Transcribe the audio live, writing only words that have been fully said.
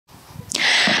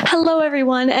Hello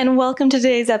everyone and welcome to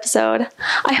today's episode.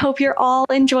 I hope you're all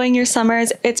enjoying your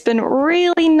summers. It's been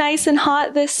really nice and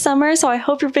hot this summer, so I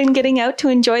hope you've been getting out to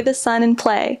enjoy the sun and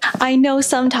play. I know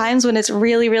sometimes when it's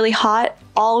really hot,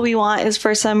 all we want is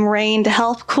for some rain to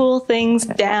help cool things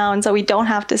down so we don't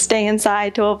have to stay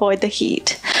inside to avoid the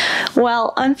heat.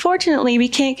 Well, unfortunately, we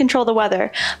can't control the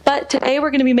weather, but today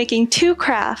we're going to be making two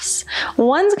crafts.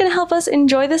 One's going to help us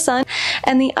enjoy the sun,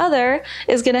 and the other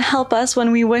is going to help us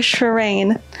when we wish for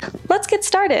rain. Let's get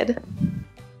started.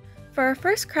 For our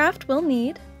first craft, we'll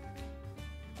need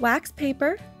wax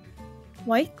paper,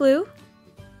 white glue,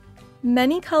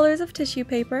 many colors of tissue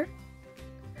paper,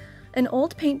 an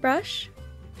old paintbrush,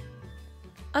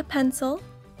 a pencil,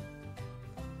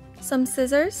 some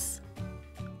scissors,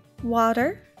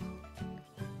 water,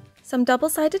 some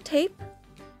double-sided tape,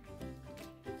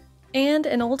 and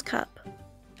an old cup.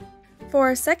 For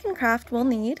our second craft, we'll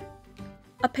need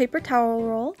a paper towel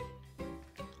roll,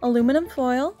 aluminum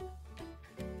foil,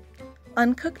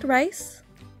 uncooked rice,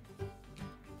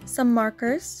 some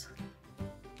markers,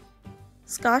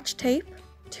 Scotch tape,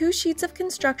 2 sheets of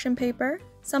construction paper,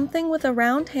 something with a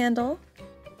round handle,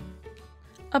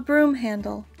 a broom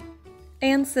handle,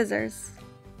 and scissors.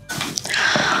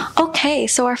 Okay,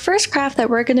 so our first craft that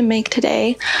we're going to make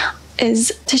today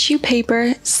is tissue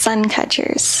paper sun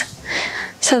catchers.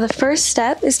 So the first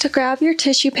step is to grab your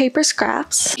tissue paper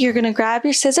scraps. You're going to grab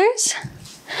your scissors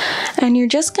and you're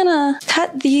just going to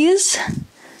cut these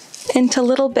into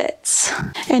little bits.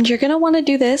 And you're going to want to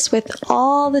do this with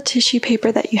all the tissue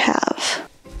paper that you have.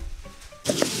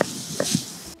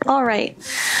 Alright,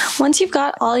 once you've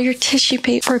got all your tissue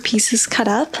paper pieces cut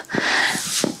up,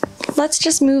 let's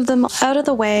just move them out of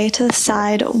the way to the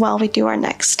side while we do our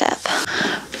next step.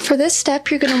 For this step,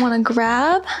 you're going to want to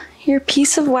grab your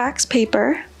piece of wax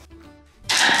paper.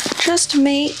 Just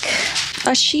make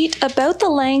a sheet about the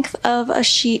length of a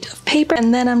sheet of paper,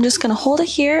 and then I'm just going to hold it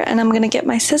here and I'm going to get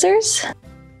my scissors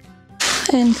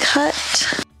and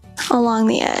cut along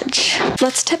the edge.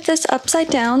 Let's tip this upside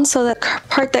down so that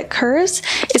part that curves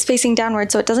is facing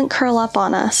downward so it doesn't curl up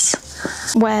on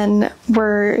us when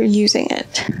we're using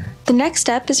it. The next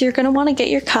step is you're going to want to get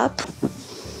your cup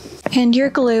and your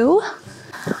glue,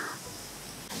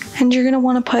 and you're going to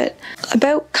want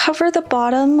to cover the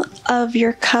bottom of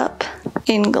your cup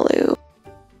in glue.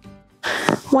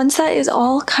 Once that is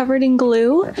all covered in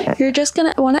glue, you're just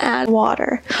going to want to add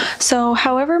water. So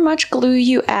however much glue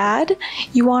you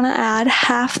want to add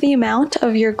half the amount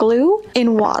of your glue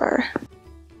in water.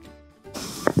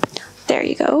 There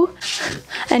you go.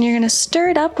 And you're going to stir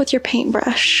it up with your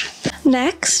paintbrush.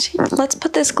 Next, let's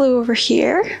put this glue over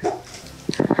here.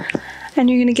 And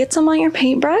you're going to get some on your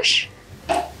paintbrush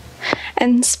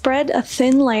and spread a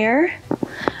thin layer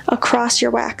across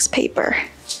your wax paper.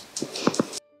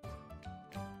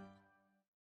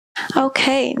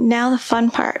 Okay, now the fun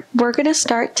part. We're going to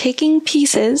start taking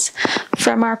pieces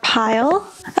from our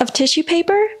pile of tissue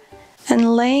paper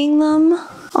and laying them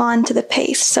onto the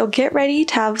paste. So get ready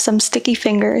to have some sticky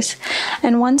fingers.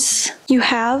 And once you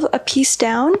have a piece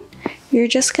down, you're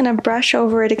just going to brush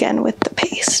over it again with the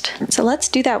paste. So let's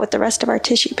do that with the rest of our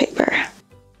tissue paper.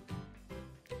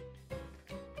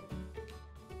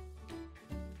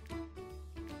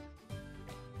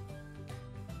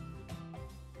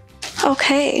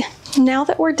 Okay, now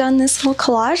that we're done this little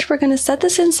collage, we're going to set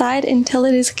this inside until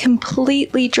it is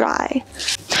completely dry.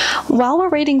 While we're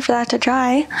waiting for that to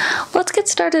dry, let's get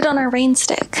started on our rain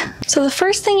stick. So the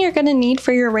first thing you're going to need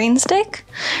for your rain stick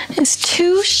is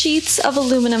 2 sheets of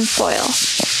aluminum foil.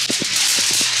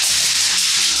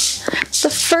 The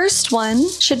first one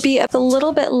should be a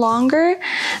little bit longer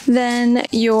than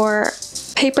your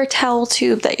paper towel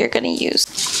tube that you're going to use.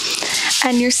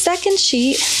 And your second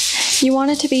sheet, you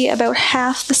want it to be about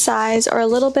half the size or a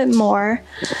little bit more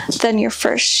than your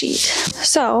first sheet.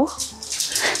 So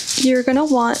you're going to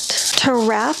want to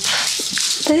wrap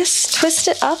this, twist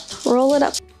it up, roll it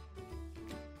up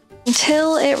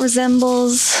until it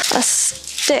resembles a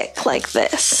stick like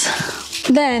this.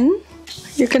 Then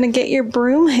you're going to get your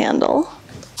broom handle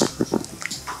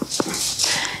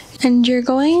and you're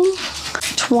going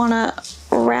to want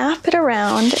to wrap it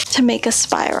around to make a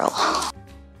spiral.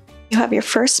 You have your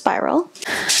first spiral.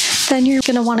 Then you're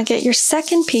going to want to get your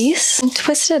second piece and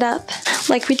twist it up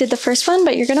like we did the first one,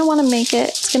 but you're going to want to make it,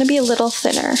 it's going to be a little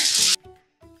thinner.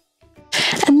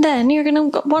 And then you're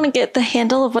going to want to get the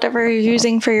handle of whatever you're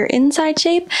using for your inside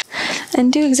shape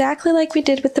and do exactly like we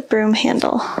did with the broom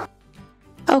handle.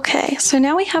 Okay, so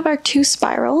now we have our 2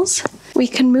 spirals. We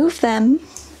can move them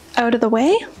out of the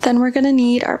way. Then we're going to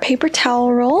need our paper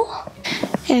towel roll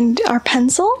and our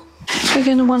pencil. You're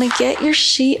going to want to get your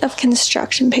sheet of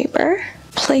construction paper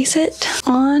place it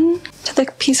on to the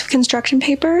piece of construction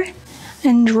paper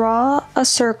and draw a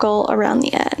circle around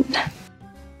the end.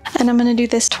 And I'm going to do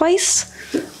this twice,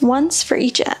 once for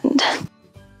each end.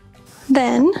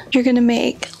 Then you're going to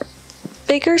make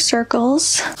bigger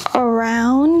circles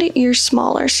around your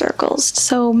smaller circles.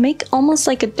 So make almost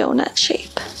like a donut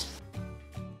shape.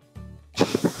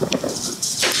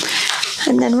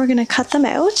 And then we're going to cut them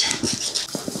out.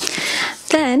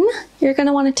 Then you're going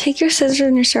to want to take your scissors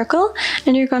in your circle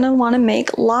and you're going to want to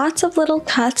make lots of little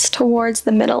cuts towards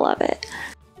the middle of it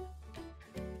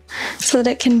so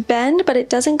that it can bend but it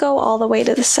doesn't go all the way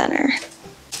to the center.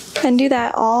 And do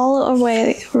that all the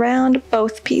way around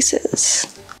both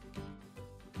pieces.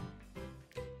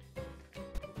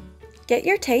 Get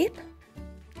your tape.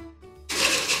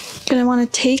 You're going to want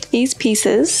to take these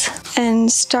pieces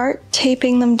and start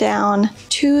taping them down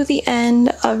to the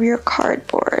end of your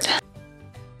cardboard.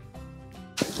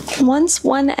 Once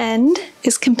one end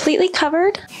is completely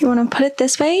covered, you want to put it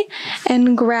this way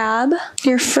and grab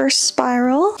your first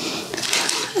spiral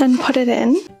and put it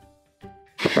in.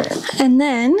 And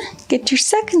then get your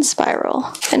second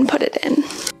spiral and put it in.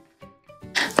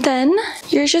 Then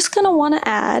you're just going to want to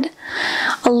add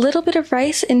a little bit of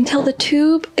rice until the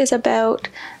tube is about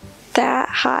that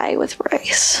high with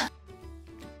rice.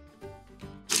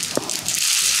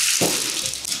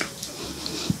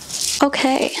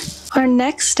 Okay, our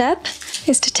next step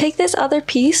is to take this other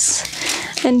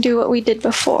piece and do what we did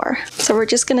before. So we're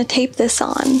just going to tape this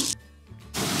on.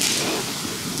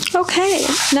 Okay,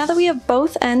 now that we have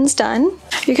both ends done,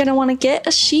 you're going to want to get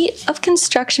a sheet of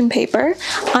construction paper.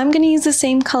 I'm going to use the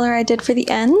same color I did for the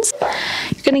ends.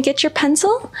 You're going to get your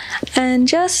pencil and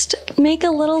just make a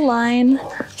little line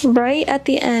right at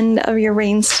the end of your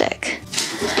rain stick.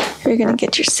 You're going to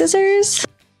get your scissors,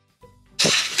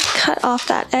 cut off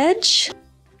that edge.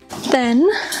 Then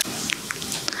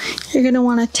you're going to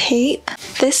want to tape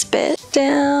this bit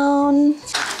down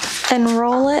and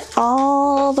roll it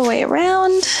all the way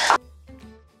around.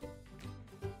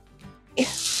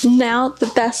 Now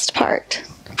the best part.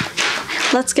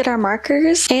 Let's get our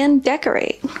markers and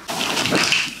decorate.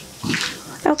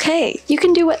 Okay, you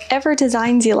can do whatever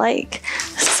designs you like.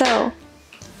 So,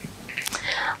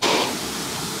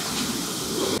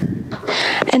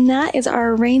 and that is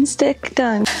our rain stick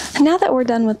done. Now that we're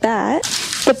done with that,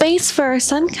 the base for our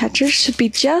sun catchers should be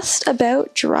just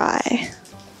about dry.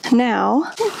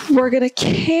 Now, we're going to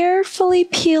carefully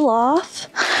peel off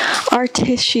our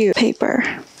tissue paper.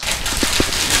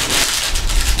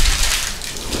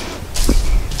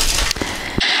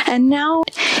 And now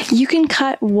you can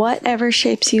cut whatever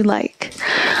shapes you like.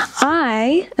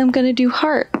 I am going to do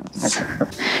hearts.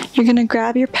 You're going to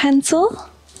grab your pencil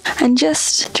and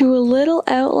just do a little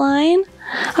outline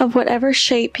of whatever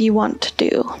shape you want to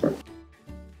do.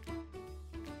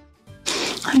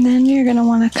 And then you're going to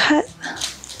want to cut.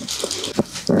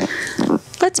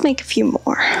 Let's make a few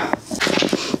more.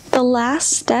 The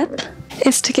last step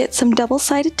is to get some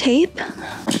double-sided tape.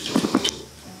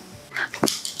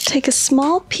 Take a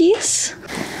small piece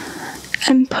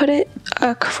and put it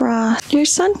across your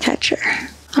sun catcher.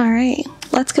 All right,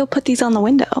 let's go put these on the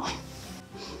window.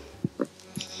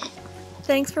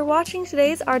 Thanks for watching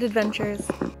today's art adventures.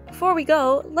 Before we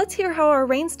go, let's hear how our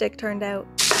rain stick turned out.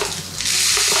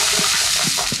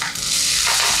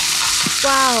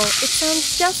 Wow, it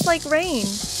sounds just like rain.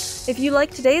 If you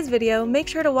liked today's video, make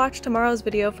sure to watch tomorrow's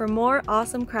video for more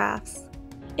awesome crafts.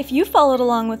 If you followed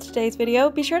along with today's video,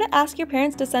 be sure to ask your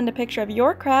parents to send a picture of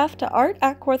your craft to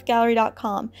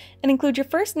art@kawarthgallery.com and include your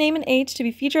first name and age to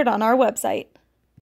be featured on our website.